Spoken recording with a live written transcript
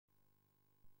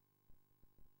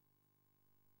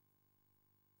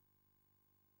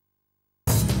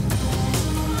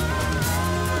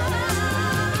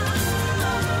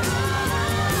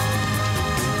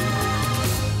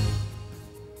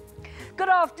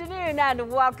afternoon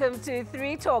and welcome to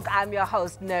 3 Talk. I'm your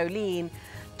host, Noleen.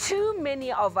 Too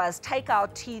many of us take our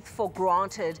teeth for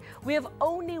granted. We have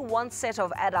only one set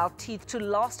of adult teeth to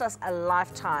last us a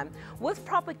lifetime. With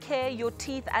proper care, your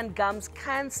teeth and gums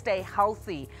can stay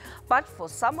healthy. But for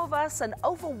some of us, an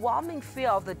overwhelming fear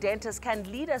of the dentist can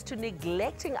lead us to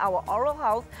neglecting our oral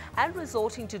health and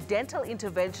resorting to dental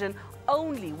intervention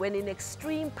only when in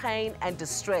extreme pain and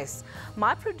distress.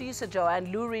 My producer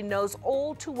Joanne Lurie knows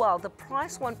all too well the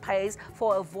price one pays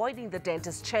for avoiding the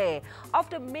dentist chair.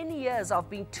 After many years of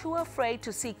being too afraid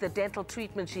to seek the dental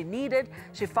treatment she needed,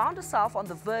 she found herself on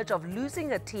the verge of losing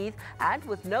her teeth and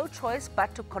with no choice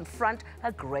but to confront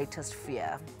her greatest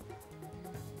fear.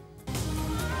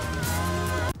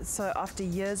 So after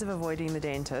years of avoiding the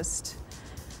dentist,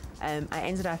 I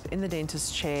ended up in the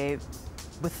dentist chair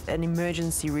with an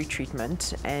emergency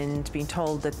retreatment and being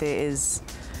told that there is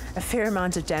a fair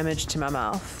amount of damage to my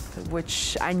mouth,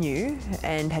 which I knew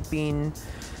and had been,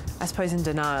 I suppose, in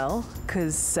denial,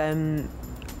 because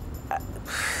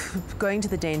going to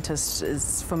the dentist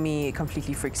is, for me, it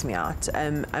completely freaks me out.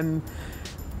 I'm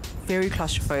very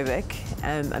claustrophobic,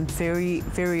 I'm very,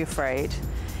 very afraid,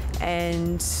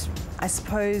 and I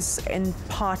suppose in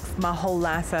part my whole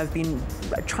life I've been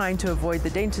trying to avoid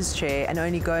the dentist chair and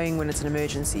only going when it's an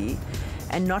emergency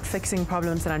and not fixing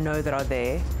problems that I know that are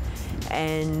there.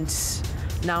 And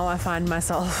now I find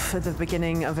myself at the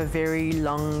beginning of a very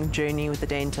long journey with the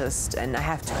dentist, and I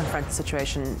have to confront the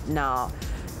situation now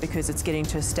because it's getting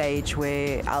to a stage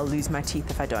where I'll lose my teeth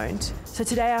if I don't. So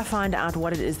today I find out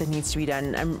what it is that needs to be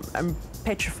done. I'm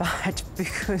petrified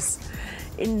because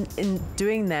in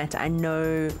doing that, I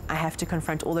know I have to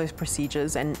confront all those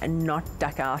procedures and not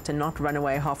duck out and not run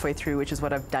away halfway through, which is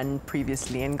what I've done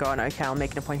previously, and gone, okay, I'll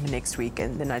make an appointment next week,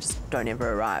 and then I just don't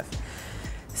ever arrive.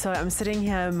 So I'm sitting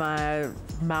here, my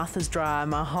mouth is dry,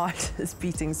 my heart is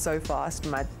beating so fast,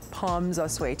 my palms are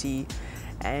sweaty,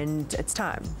 and it's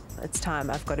time. It's time,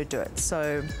 I've got to do it.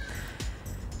 So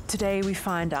today we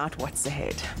find out what's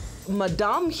ahead.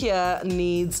 Madame here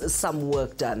needs some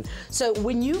work done. So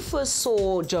when you first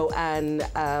saw Joanne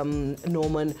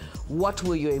Norman, what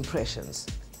were your impressions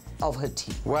of her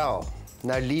teeth? Well,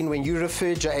 Noleen, when you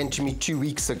referred Joanne to me 2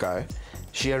 weeks ago,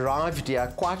 she arrived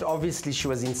here, quite obviously she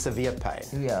was in severe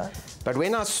pain. Yeah. But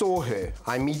when I saw her,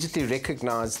 I immediately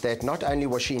recognized that not only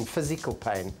was she in physical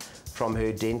pain from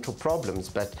her dental problems,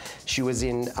 but she was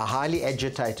in a highly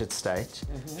agitated state.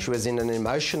 She was in an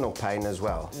emotional pain as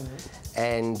well.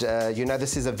 And, you know,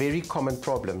 this is a very common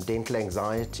problem, dental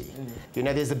anxiety. You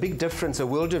know, there's a big difference, a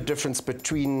world of difference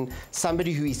between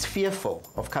somebody who is fearful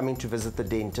of coming to visit the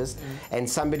dentist and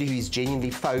somebody who is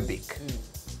genuinely phobic.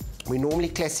 We normally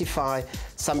classify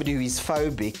somebody who is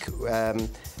phobic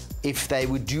if they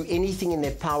would do anything in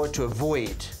their power to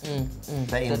avoid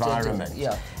the environment.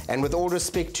 Yeah. And with all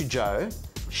respect to Jo,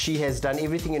 she has done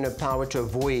everything in her power to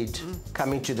avoid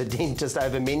coming to the dentist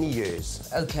over many years.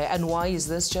 Okay, and why is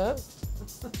this, Jo?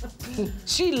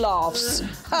 She laughs.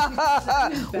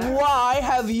 Why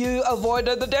have you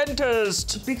avoided the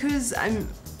dentist? Because I'm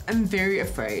very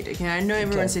afraid. Okay, I know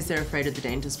everyone says they're afraid of the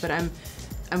dentist, but I'm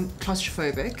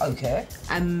claustrophobic. Okay.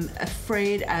 I'm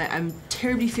afraid, I'm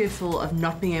terribly fearful of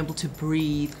not being able to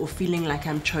breathe or feeling like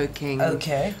I'm choking.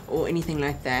 Okay. Or anything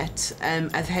like that.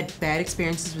 I've had bad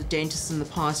experiences with dentists in the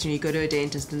past. You know, you go to a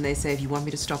dentist and they say, if you want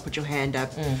me to stop, put your hand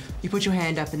up. You put your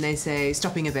hand up and they say,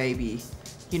 stopping a baby.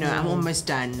 You know, I'm almost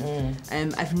done.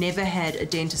 I've never had a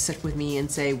dentist sit with me and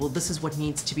say, well, this is what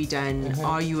needs to be done.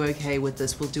 Are you okay with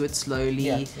this? We'll do it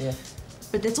slowly. Yeah.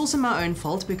 But that's also my own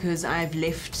fault because I've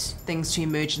left things to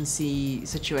emergency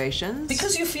situations.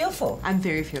 Because you're fearful. I'm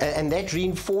very fearful. And that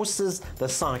reinforces the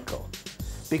cycle.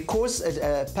 Because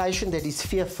a patient that is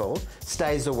fearful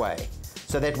stays away.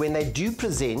 So that when they do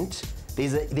present, there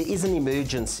is an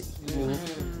emergency.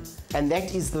 And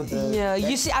that is Yeah,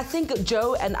 you see, I think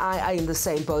Jo and I are in the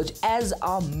same boat, as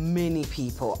are many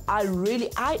people. I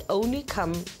only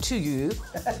come to you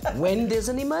when there's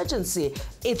an emergency.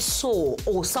 It's sore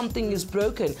or something is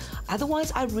broken.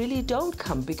 Otherwise, I really don't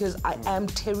come because I am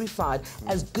terrified.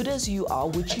 As good as you are,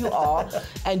 which you are,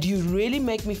 and you really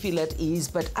make me feel at ease,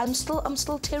 but I'm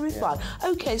still terrified. Yeah.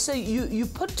 Okay, so you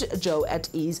put Jo at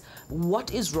ease.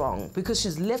 What is wrong? Because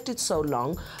she's left it so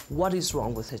long. What is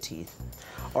wrong with her teeth?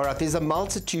 All right, there's a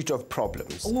multitude of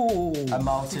problems. Ooh. A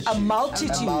multitude. A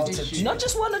multitude. Not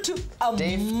just one or two,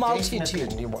 multitude.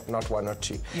 Definitely not one or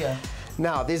two. Yeah.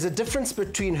 Now, there's a difference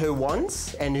between her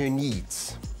wants and her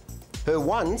needs. Her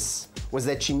wants was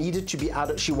that she wanted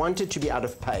to be out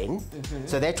of pain.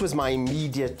 So that was my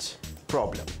immediate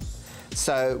problem.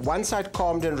 So once I'd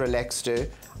calmed and relaxed her,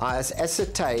 I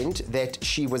ascertained that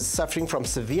she was suffering from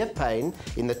severe pain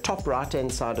in the top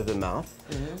right-hand side of the mouth.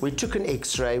 We took an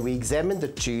X-ray, we examined the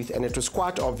tooth, and it was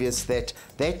quite obvious that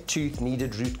that tooth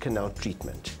needed root canal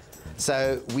treatment.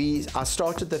 So I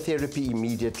started the therapy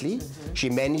immediately. She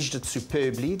managed it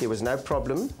superbly. There was no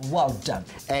problem. Well done.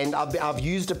 And I've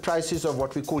used a process of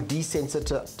what we call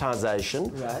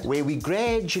desensitization, where we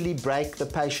gradually break the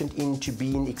patient into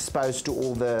being exposed to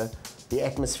all the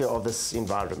atmosphere of this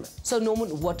environment. So,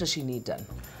 Norman, what does she need done?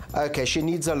 Okay, she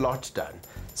needs a lot done.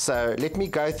 So let me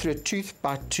go through it tooth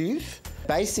by tooth.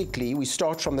 Basically, we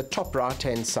start from the top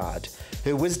right-hand side.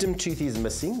 Her wisdom tooth is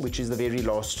missing, which is the very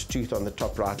last tooth on the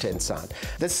top right-hand side.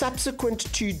 The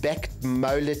subsequent two back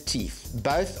molar teeth,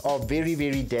 both are very,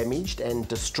 very damaged and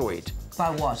destroyed.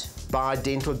 By what? By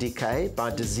dental decay,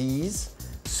 by disease.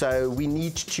 So we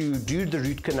need to do the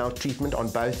root canal treatment on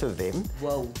both of them.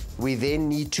 Whoa. We then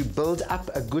need to build up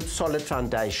a good solid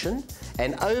foundation,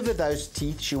 and over those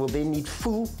teeth she will then need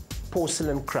full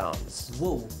porcelain crowns.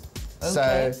 Whoa. So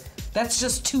Okay. That's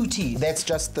just 2 teeth? That's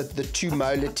just the 2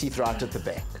 molar teeth right at the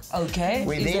back. Okay.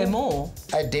 Is there more?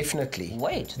 Definitely.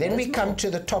 Wait. Then we come to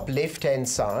the top left-hand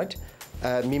side.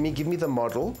 Mimi, give me the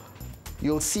model.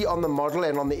 You'll see on the model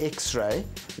and on the X-ray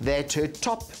that her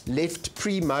top left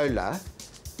premolar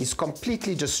is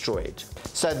completely destroyed.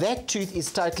 So that tooth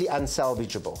is totally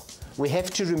unsalvageable. We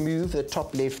have to remove the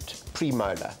top left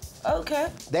premolar. Okay.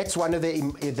 That's one of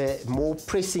the more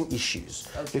pressing issues,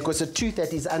 because a tooth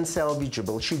that is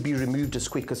unsalvageable should be removed as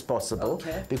quick as possible,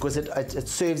 because it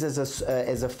serves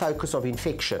as a focus of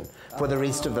infection for the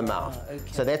rest of the mouth.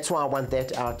 So that's why I want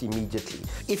that out immediately.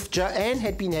 If Joanne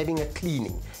had been having a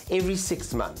cleaning every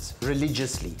 6 months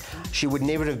religiously, she would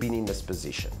never have been in this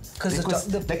position. Because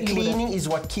the cleaning is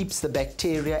what keeps the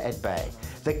bacteria at bay.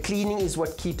 The cleaning is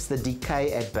what keeps the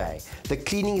decay at bay. The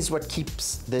cleaning is what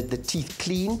keeps the teeth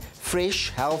clean,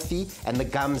 fresh, healthy, and the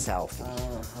gums healthy.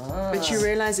 But you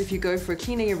realize if you go for a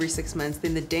cleaning every 6 months,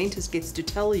 then the dentist gets to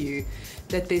tell you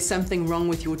that there's something wrong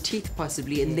with your teeth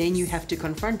possibly, and then you have to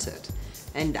confront it.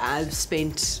 And I've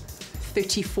spent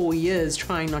 34 years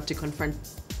trying not to confront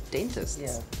dentists.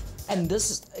 Yeah. And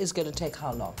this is going to take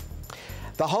how long?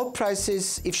 The whole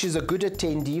process, if she's a good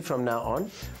attendee from now on,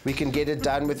 we can get it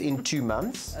done within 2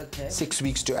 months, 6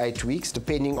 weeks to 8 weeks,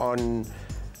 depending on,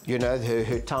 you know,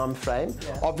 her time frame.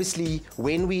 Obviously,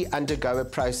 when we undergo a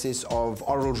process of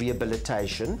oral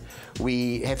rehabilitation,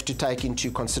 we have to take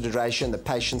into consideration the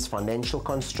patient's financial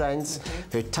constraints,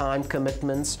 her time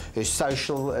commitments, her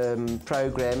social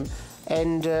program,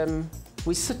 and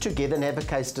we sit together and have a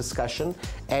case discussion,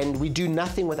 and we do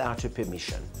nothing without her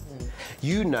permission.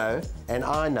 You know, and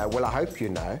I know, well, I hope you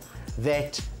know,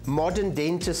 that modern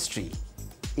dentistry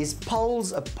is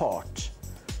poles apart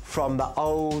from the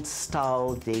old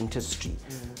style dentistry.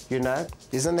 You know?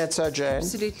 Isn't that so, Joanne?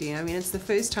 Absolutely. I mean, it's the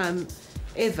first time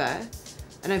ever,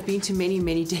 and I've been to many,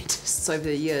 many dentists over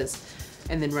the years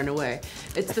and then run away.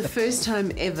 It's the first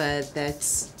time ever that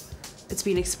it's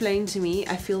been explained to me.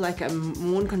 I feel like I'm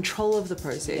more in control of the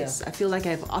process. I feel like I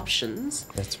have options.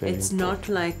 That's very It's important. not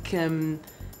like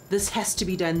this has to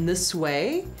be done this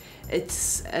way.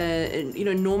 It's, you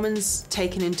know, Norman's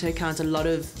taken into account a lot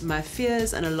of my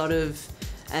fears and a lot of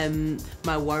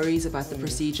my worries about the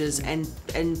procedures, and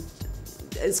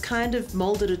it's kind of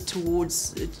molded it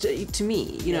towards to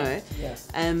me, you know,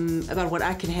 about what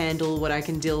I can handle, what I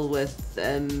can deal with,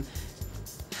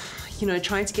 you know,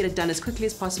 trying to get it done as quickly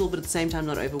as possible, but at the same time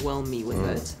not overwhelm me with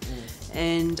it.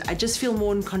 And I just feel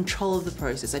more in control of the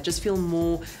process. I just feel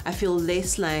more. I feel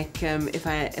less like if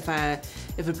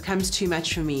it becomes too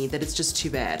much for me, that it's just too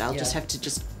bad. I'll just have to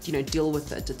just, you know, deal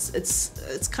with it.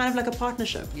 It's kind of like a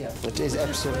partnership. Yeah. It is,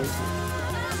 absolutely.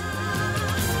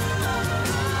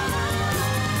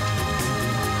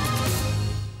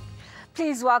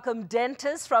 Please welcome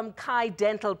dentist from Cahi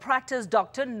Dental Practice,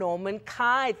 Dr. Norman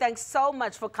Cahi. Thanks so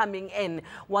much for coming in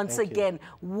once again.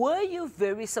 Were you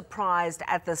very surprised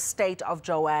at the state of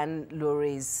Joanne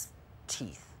Lurie's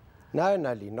teeth? No,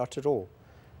 Noleen, not at all.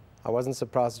 I wasn't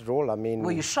surprised at all. I mean...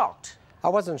 Were you shocked? I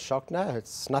wasn't shocked, no.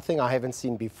 It's nothing I haven't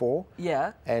seen before.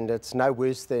 Yeah. And it's no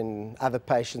worse than other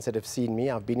patients that have seen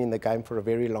me. I've been in the game for a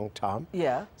very long time.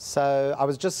 Yeah. So I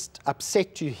was just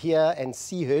upset to hear and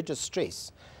see her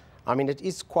distress. I mean, it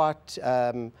is quite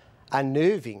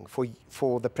unnerving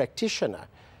for the practitioner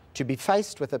to be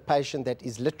faced with a patient that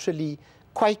is literally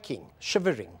quaking,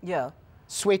 shivering,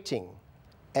 sweating,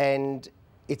 and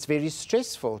it's very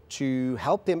stressful to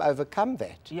help them overcome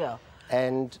that. Yeah.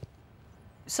 And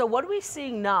So what we're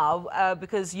seeing now,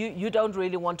 because you don't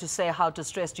really want to say how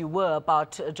distressed you were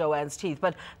about Joanne's teeth,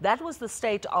 but that was the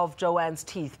state of Joanne's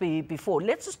teeth before.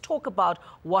 Let's just talk about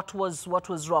what was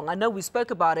wrong. I know we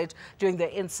spoke about it during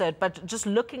the insert, but just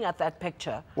looking at that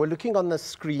picture. Well, looking on the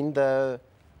screen,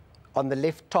 on the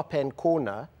left top-hand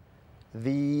corner,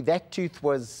 that tooth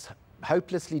was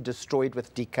hopelessly destroyed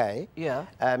with decay. Yeah.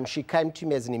 She came to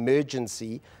me as an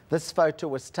emergency. This photo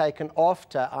was taken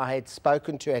after I had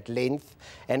spoken to her at length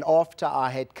and after I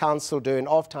had counselled her and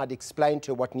after I'd explained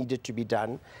to her what needed to be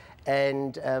done.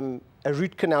 And a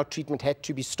root canal treatment had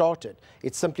to be started.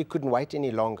 It simply couldn't wait any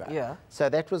longer. Yeah. So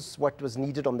that was what was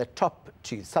needed on the top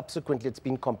tooth. Subsequently, it's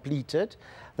been completed.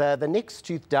 The next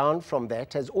tooth down from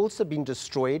that has also been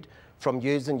destroyed from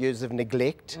years and years of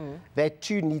neglect. That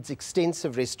too needs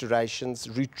extensive restorations,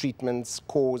 root treatments,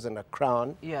 cores and a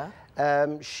crown. Yeah.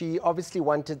 She obviously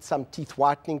wanted some teeth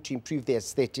whitening to improve the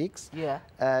aesthetics. Yeah.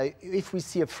 If we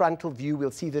see a frontal view, we'll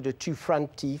see that her two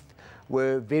front teeth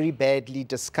were very badly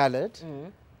discoloured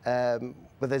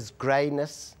with this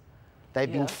greyness.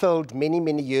 They've been filled many,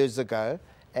 many years ago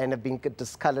and have been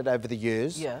discoloured over the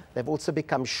years. Yeah. They've also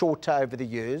become shorter over the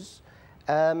years.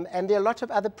 And there are a lot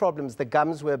of other problems. The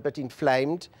gums were a bit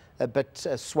inflamed, a bit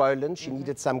swollen. She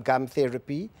needed some gum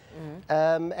therapy.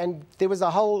 And there was a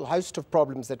whole host of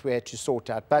problems that we had to sort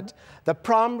out. But the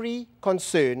primary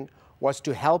concern was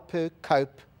to help her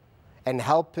cope and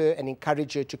help her and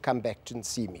encourage her to come back and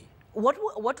see me. What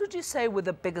would you say were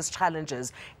the biggest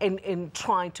challenges in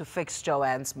trying to fix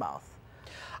Joanne's mouth?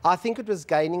 I think it was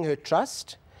gaining her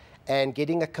trust and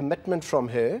getting a commitment from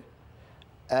her.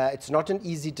 It's not an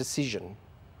easy decision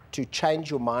to change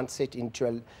your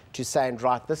mindset to saying,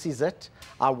 right, this is it.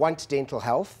 I want dental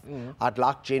health. I'd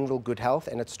like general good health,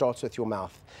 and it starts with your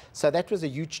mouth. So that was a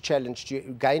huge challenge, to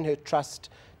gain her trust,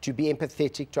 to be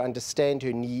empathetic, to understand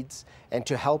her needs, and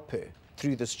to help her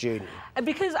through this journey. And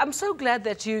because I'm so glad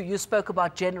that you spoke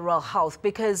about general health,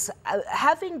 because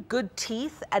having good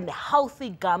teeth and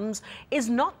healthy gums is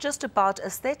not just about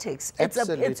aesthetics. It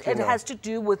has to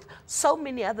do with so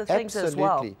many other things as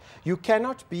well. Absolutely. You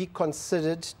cannot be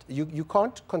considered, you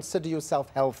can't consider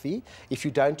yourself healthy if you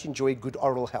don't enjoy good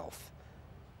oral health.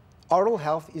 Oral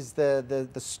health is the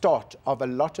start of a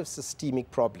lot of systemic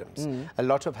problems, a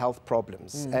lot of health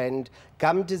problems. And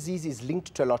gum disease is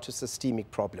linked to a lot of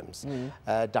systemic problems.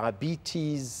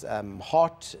 Diabetes,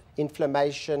 heart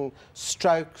inflammation,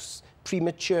 strokes,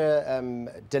 premature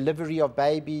delivery of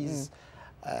babies.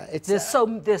 There's so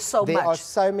much. There are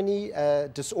so many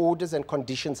disorders and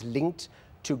conditions linked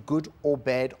to good or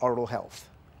bad oral health.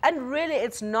 And really,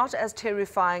 it's not as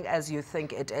terrifying as you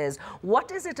think it is. What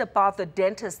is it about the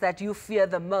dentist that you fear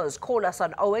the most? Call us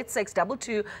on 086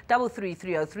 22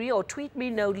 33303 or tweet me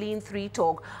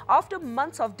Noleen3Talk. After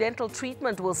months of dental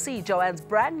treatment, we'll see Joanne's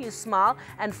brand new smile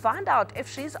and find out if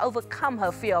she's overcome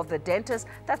her fear of the dentist.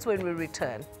 That's when we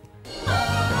return.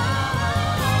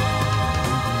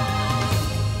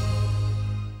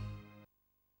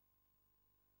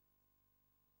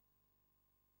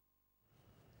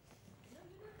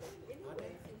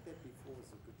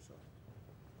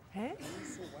 Hey?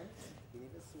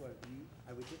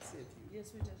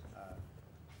 Yes, we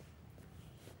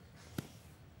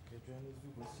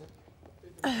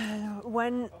did.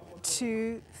 1,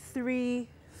 2, 3,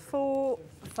 4,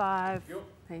 5.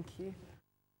 Thank you.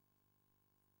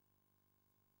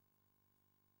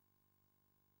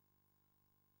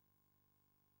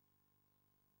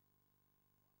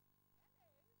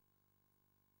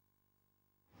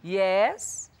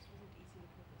 Yes.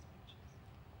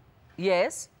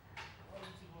 Yes.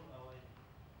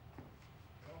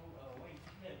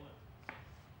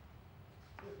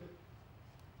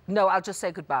 No, I'll just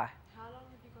say goodbye. How long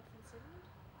have you got for the segment?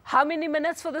 How many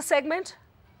minutes for the segment?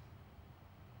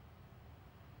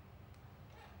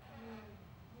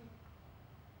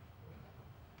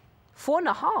 Four and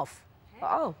a half.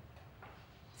 Oh,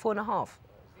 4.5.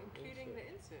 Including the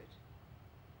insert?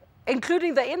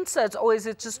 Including the inserts, or is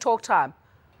it just talk time?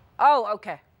 Oh,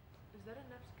 okay. Is that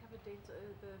enough to cover the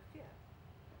fear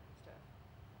stuff?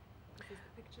 Because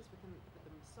the pictures with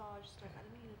the massage stuff, I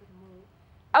don't need a bit more.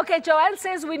 Okay, Joanne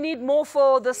says we need more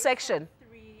for the section.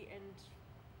 3 and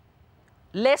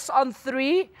Less on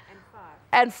 3 and 5.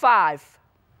 and 5.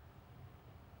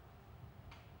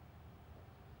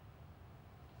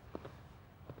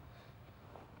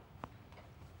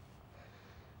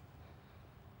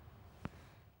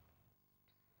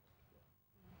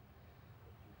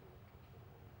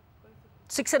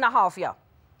 Six and a half, yeah.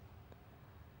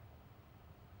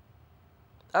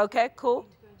 Okay, cool.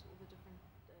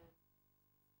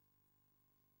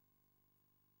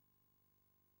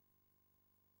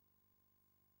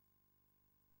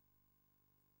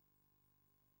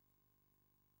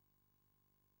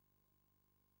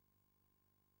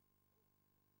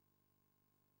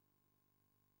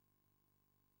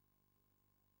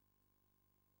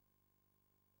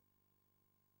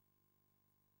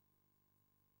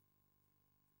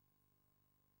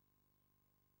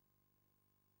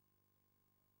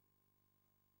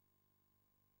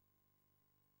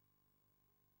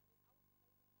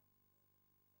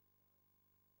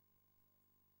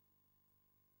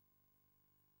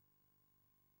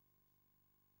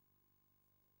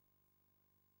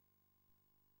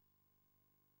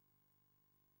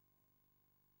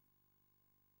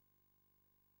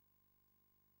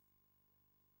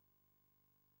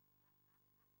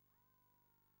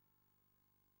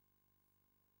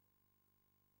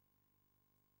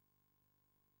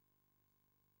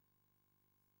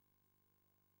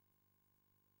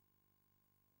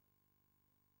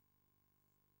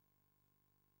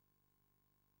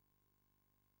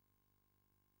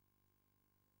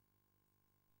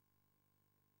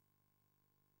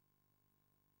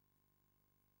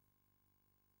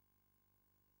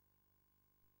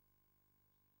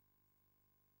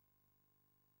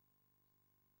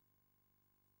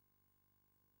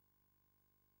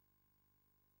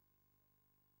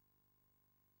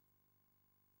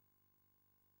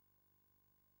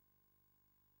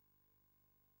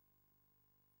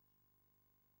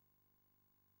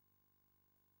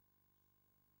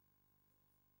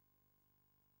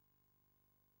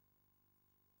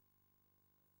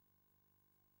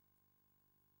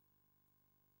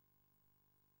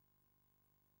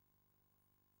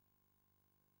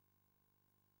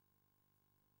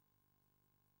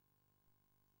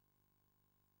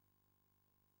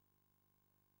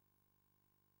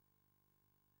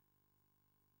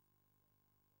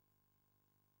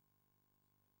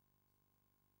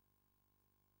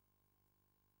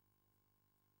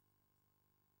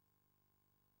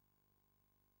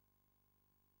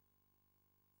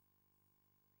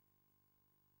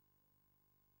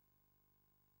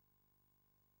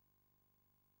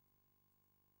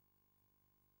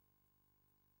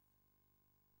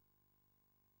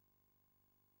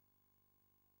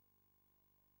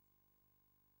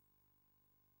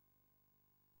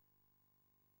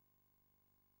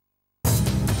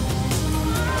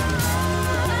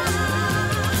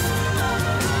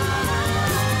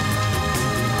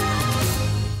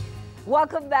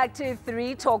 Welcome back to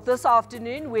 3 Talk. This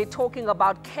afternoon, we're talking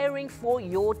about caring for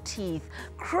your teeth.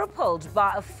 Crippled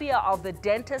by a fear of the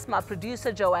dentist, my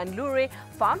producer Joanne Lurie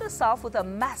found herself with a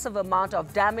massive amount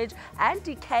of damage and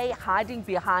decay hiding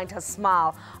behind her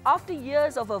smile. After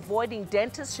years of avoiding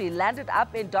dentists, she landed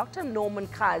up in Dr. Norman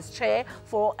Cahi's chair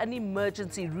for an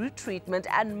emergency root treatment,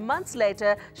 and months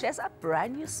later, she has a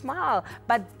brand new smile.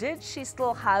 But did she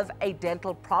still have a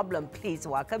dental problem? Please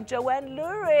welcome Joanne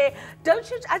Lurie.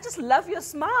 Don't you? I just love your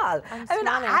smile. I mean,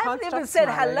 I haven't even said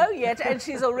hello yet, and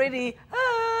she's already.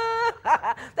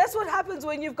 That's what happens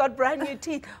when you've got brand new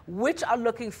teeth, which are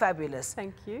looking fabulous.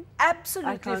 Thank you.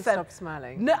 Absolutely. I can't stop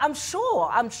smiling. No, I'm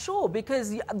sure,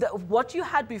 because what you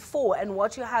had before and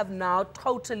what you have now,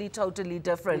 totally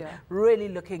different. Yeah. Really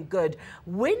looking good.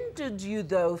 When did you,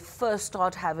 though, first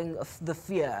start having the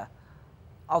fear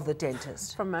of the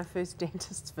dentist? From my first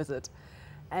dentist visit.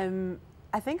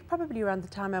 I think probably around the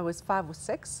time I was 5 or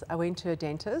 6, I went to a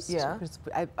dentist. Yeah. Because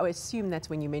I assume that's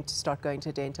when you're meant to start going to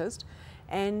a dentist.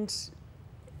 And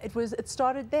it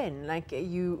started then. Like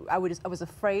I was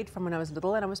afraid from when I was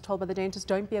little, and I was told by the dentist,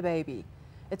 don't be a baby.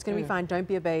 It's going to be fine, don't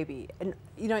be a baby. And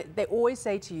you know, they always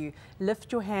say to you,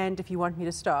 lift your hand if you want me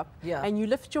to stop. Yeah. And you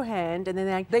lift your hand, and then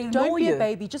they're like, they don't be you. a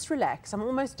baby, just relax, I'm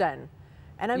almost done.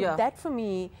 And that for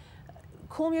me,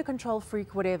 call me a control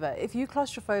freak, whatever. If you're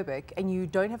claustrophobic and you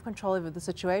don't have control over the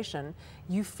situation,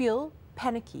 you feel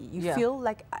panicky. You feel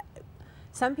like,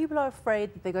 some people are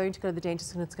afraid that they're going to go to the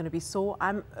dentist and it's going to be sore.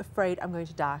 I'm afraid I'm going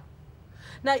to die.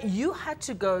 Now, you had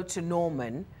to go to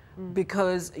Norman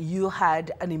because you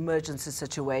had an emergency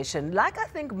situation. Like I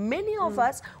think many of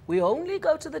us, we only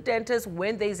go to the dentist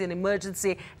when there's an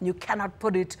emergency and you cannot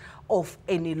put it off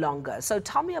any longer. So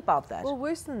tell me about that. Well,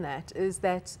 worse than that is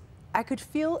that I could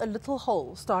feel a little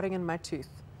hole starting in my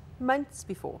tooth months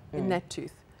before in that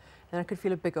tooth. And I could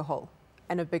feel a bigger hole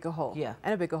and a bigger hole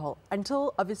and a bigger hole,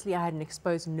 until obviously I had an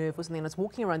exposed nerve or something, and I was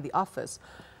walking around the office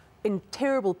in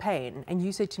terrible pain, and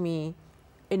you said to me,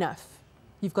 enough,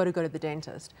 you've got to go to the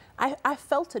dentist. I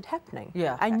felt it happening.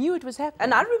 Yeah. I knew it was happening.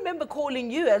 And I remember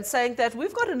calling you and saying that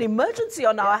we've got an emergency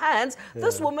on our hands.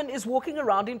 This woman is walking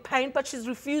around in pain, but she's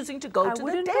refusing to go to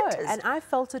the dentist. And I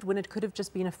felt it when it could have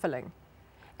just been a filling.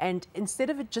 And instead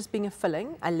of it just being a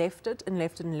filling, I left it and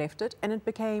left it and left it, and it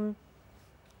became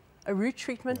a root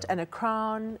treatment and a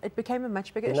crown. It became a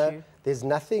much bigger issue. There's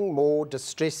nothing more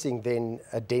distressing than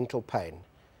a dental pain.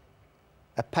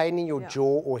 A pain in your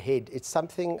jaw or head. It's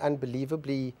something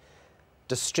unbelievably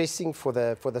distressing for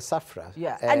the sufferer.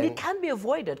 Yeah, and it can be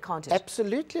avoided, can't it?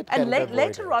 Absolutely, it can be avoided. And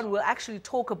later on, we'll actually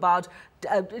talk about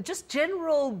just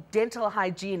general dental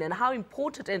hygiene and how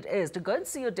important it is to go and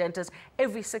see your dentist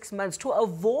every 6 months to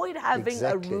avoid having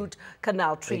a root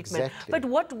canal treatment. But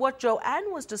what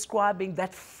Joanne was describing,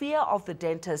 that fear of the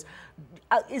dentist,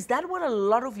 is that what a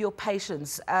lot of your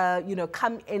patients,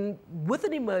 come in with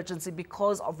an emergency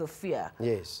because of the fear?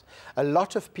 Yes. A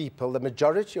lot of people, the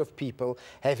majority of people,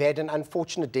 have had an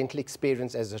unfortunate dental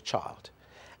experience as a child.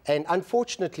 And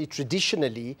unfortunately,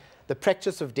 traditionally, the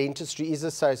practice of dentistry is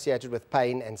associated with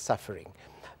pain and suffering.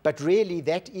 But really,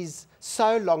 that is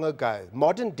so long ago.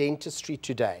 Modern dentistry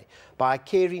today, by a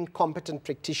caring, competent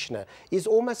practitioner, is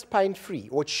almost pain-free,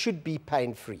 or it should be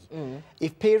pain-free.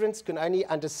 If parents can only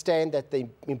understand that the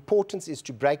importance is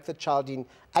to break the child in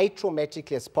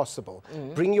atraumatically as possible,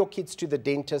 bring your kids to the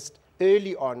dentist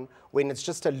early on when it's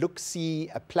just a look-see,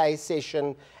 a play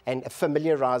session, and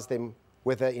familiarize them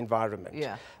with the environment.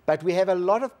 Yeah. But we have a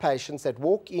lot of patients that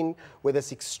walk in with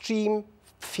this extreme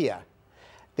fear.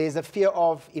 There's a fear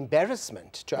of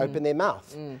embarrassment to open their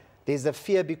mouth. There's a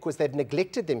fear because they've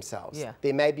neglected themselves. Yeah.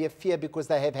 There may be a fear because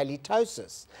they have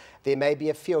halitosis. There may be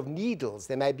a fear of needles.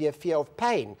 There may be a fear of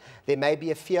pain. There may be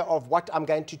a fear of what I'm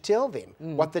going to tell them,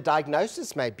 what the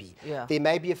diagnosis may be. Yeah. There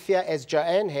may be a fear, as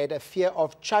Joanne had, a fear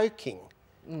of choking,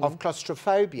 of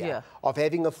claustrophobia, of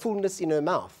having a fullness in her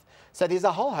mouth. So there's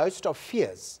a whole host of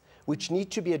fears which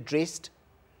need to be addressed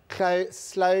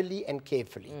slowly and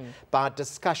carefully by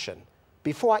discussion.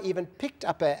 Before I even picked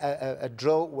up a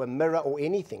drill or a mirror or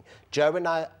anything, Joe and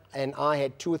I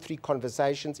had 2 or 3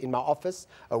 conversations in my office,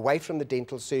 away from the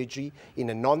dental surgery, in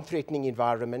a non-threatening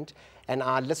environment, and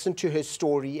I listened to her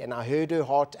story, and I heard her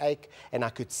heartache, and I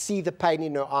could see the pain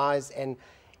in her eyes, and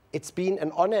it's been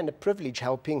an honor and a privilege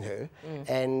helping her,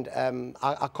 and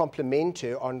I compliment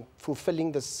her on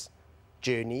fulfilling this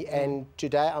journey, and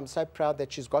today I'm so proud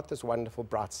that she's got this wonderful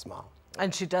bright smile.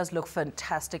 And she does look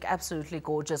fantastic, absolutely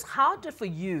gorgeous. How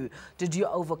did you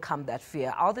overcome that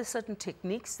fear? Are there certain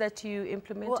techniques that you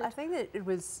implemented? Well, I think that it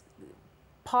was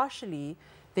partially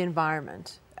the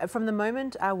environment. from the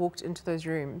moment I walked into those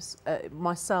rooms,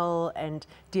 Marcel and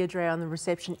Deirdre on the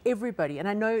reception, everybody, and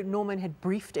I know Norman had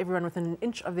briefed everyone within an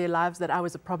inch of their lives that I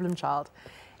was a problem child.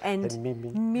 And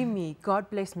Mimi, God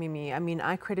bless Mimi. I mean,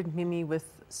 I credit Mimi with,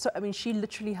 she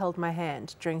literally held my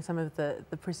hand during some of the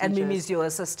procedures. And Mimi's your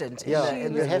assistant. Yeah, she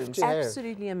was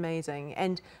absolutely amazing.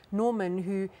 And Norman,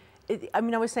 who, I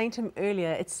was saying to him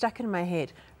earlier, it's stuck in my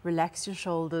head. Relax your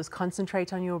shoulders,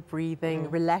 concentrate on your breathing,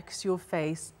 relax your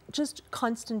face, just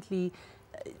constantly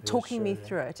talking me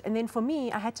through it. And then for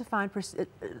me, I had to find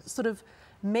sort of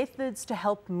methods to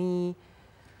help me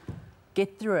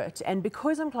get through it. And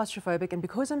because I'm claustrophobic and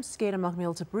because I'm scared I'm not going to be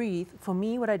able to breathe, for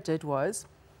me what I did was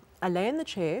I lay in the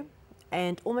chair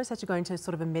and almost had to go into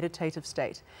sort of a meditative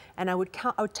state. And I would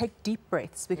take deep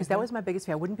breaths because that was my biggest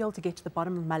fear. I wouldn't be able to get to the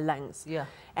bottom of my lungs. Yeah.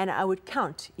 And I would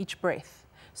count each breath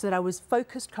so that I was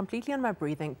focused completely on my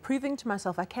breathing, proving to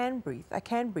myself I can breathe.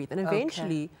 And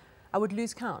eventually I would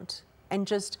lose count. And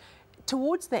just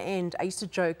towards the end, I used to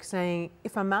joke saying,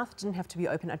 if my mouth didn't have to be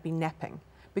open, I'd be napping,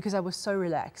 because I was so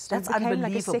relaxed. That's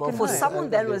unbelievable. Like for someone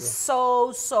that was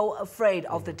so afraid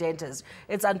of the dentist,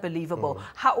 it's unbelievable.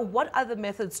 What other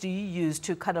methods do you use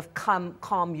to kind of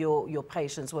calm your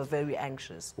patients who are very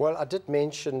anxious? Well, I did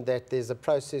mention that there's a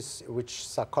process which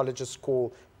psychologists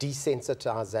call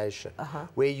desensitization,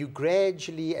 where you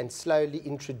gradually and slowly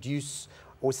introduce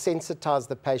or sensitize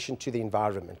the patient to the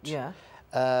environment. Yeah.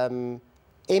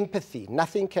 Empathy,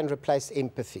 nothing can replace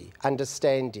empathy,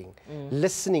 understanding,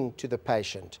 listening to the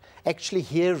patient, actually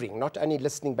hearing, not only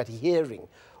listening, but hearing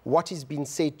what is being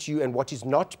said to you and what is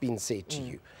not being said to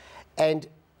you. And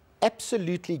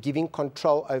absolutely giving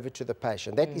control over to the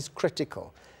patient. That is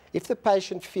critical. If the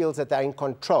patient feels that they're in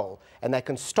control and they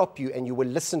can stop you and you will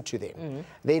listen to them,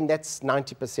 then that's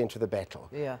 90% of the battle.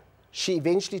 Yeah. She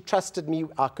eventually trusted me.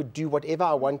 I could do whatever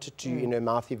I wanted to in her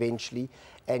mouth eventually,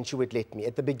 and she would let me.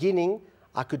 At the beginning,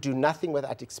 I could do nothing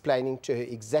without explaining to her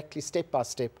exactly step by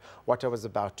step what I was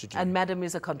about to do. And Madam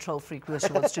is a control freak because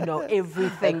she wants to know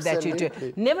everything that you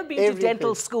do. Never been to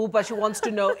dental school, but she wants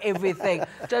to know everything.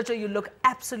 Jojo, you look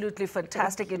absolutely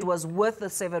fantastic. It was worth the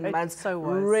 7 months. So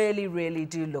was. Really, really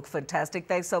do look fantastic.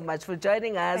 Thanks so much for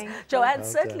joining us. Joanne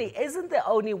certainly isn't the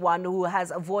only one who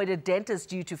has avoided dentists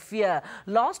due to fear.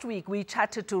 Last week, we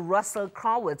chatted to Russell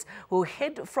Krawitz, who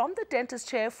hid from the dentist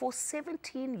chair for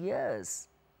 17 years.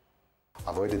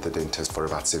 I avoided the dentist for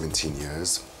about 17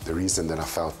 years. The reason that I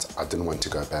felt I didn't want to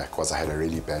go back was I had a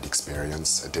really bad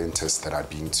experience. A dentist that I'd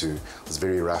been to was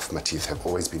very rough. My teeth have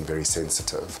always been very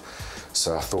sensitive.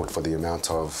 So I thought for the amount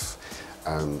of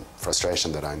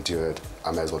frustration that I endured,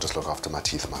 I may as well just look after my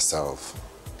teeth myself.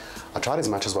 I tried as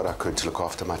much as what I could to look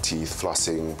after my teeth,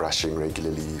 flossing, brushing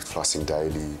regularly, flossing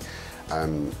daily,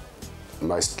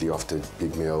 mostly after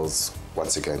big meals,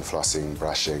 once again flossing,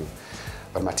 brushing.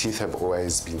 But my teeth have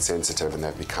always been sensitive and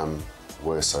they've become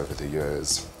worse over the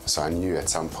years. So I knew at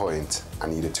some point I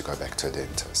needed to go back to a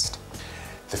dentist.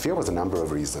 The fear was a number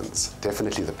of reasons.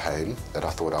 Definitely the pain that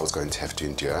I thought I was going to have to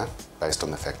endure based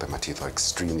on the fact that my teeth are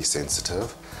extremely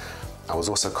sensitive. I was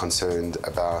also concerned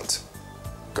about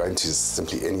going to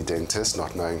simply any dentist,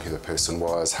 not knowing who the person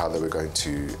was, how they were going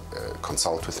to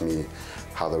consult with me,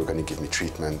 how they were going to give me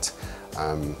treatment.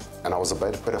 And I was a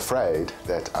bit afraid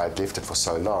that I'd left it for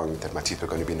so long that my teeth were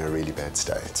going to be in a really bad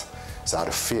state. So out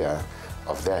of fear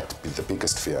of that, the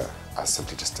biggest fear, I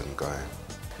simply just didn't go.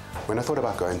 When I thought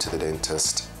about going to the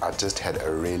dentist, I just had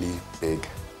a really big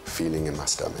feeling in my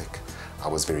stomach. I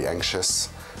was very anxious,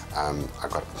 I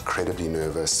got incredibly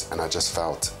nervous, and I just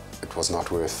felt it was not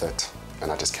worth it,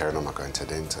 and I just carried on not going to a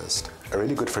dentist. A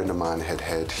really good friend of mine had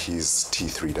had his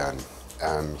teeth redone.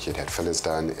 He had had fillers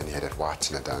done and he had had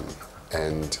whitener done.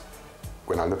 And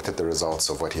when I looked at the results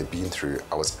of what he had been through,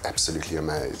 I was absolutely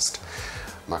amazed.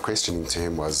 My questioning to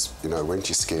him was, weren't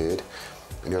you scared?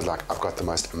 And he was like, I've got the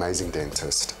most amazing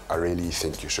dentist. I really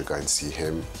think you should go and see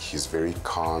him. He's very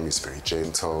calm, he's very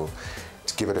gentle.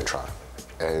 Just give it a try.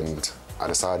 And I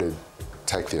decided to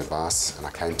take the advice and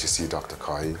I came to see Dr.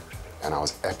 Cahi, and I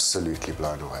was absolutely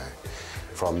blown away.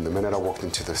 From the minute I walked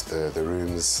into the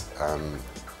rooms,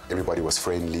 everybody was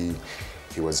friendly.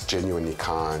 He was genuinely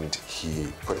kind.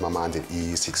 He put my mind at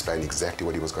ease. He explained exactly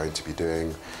what he was going to be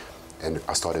doing. And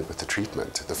I started with the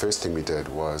treatment. The first thing we did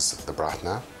was the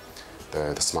brightener,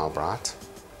 the Smile Bright.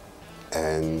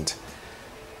 And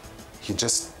he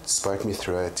just spoke me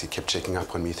through it. He kept checking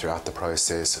up on me throughout the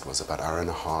process. It was about an hour and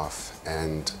a half.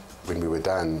 And when we were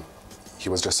done, he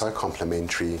was just so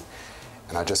complimentary.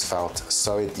 And I just felt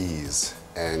so at ease.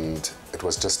 And it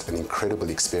was just an incredible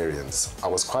experience. I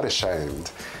was quite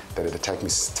ashamed that it had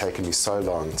taken me so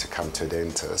long to come to a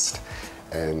dentist.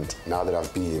 And now that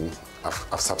I've been,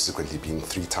 I've subsequently been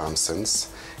 3 times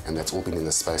since, and that's all been in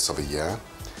the space of a year,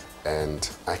 and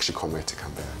I actually can't wait to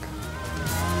come back.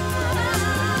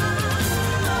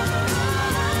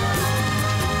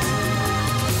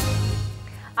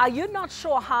 Are you not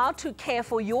sure how to care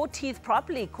for your teeth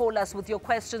properly? Call us with your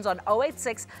questions on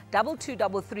 086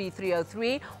 2233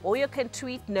 303, or you can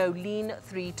tweet Noleen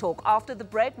 3 Talk. After the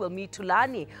break, we'll meet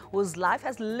Tulani, whose life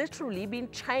has literally been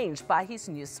changed by his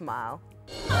new smile.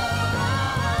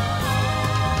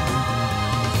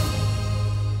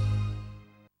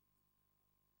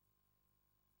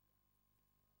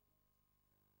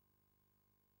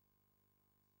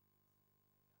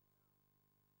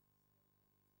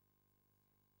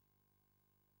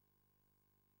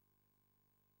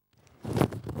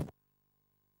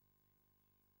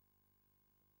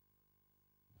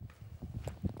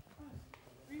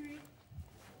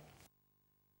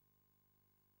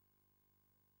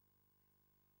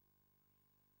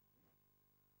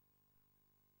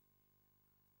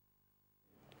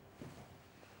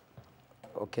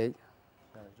 Okay.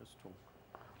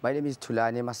 My name is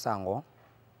Tulani Masango.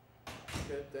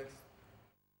 Okay, thanks.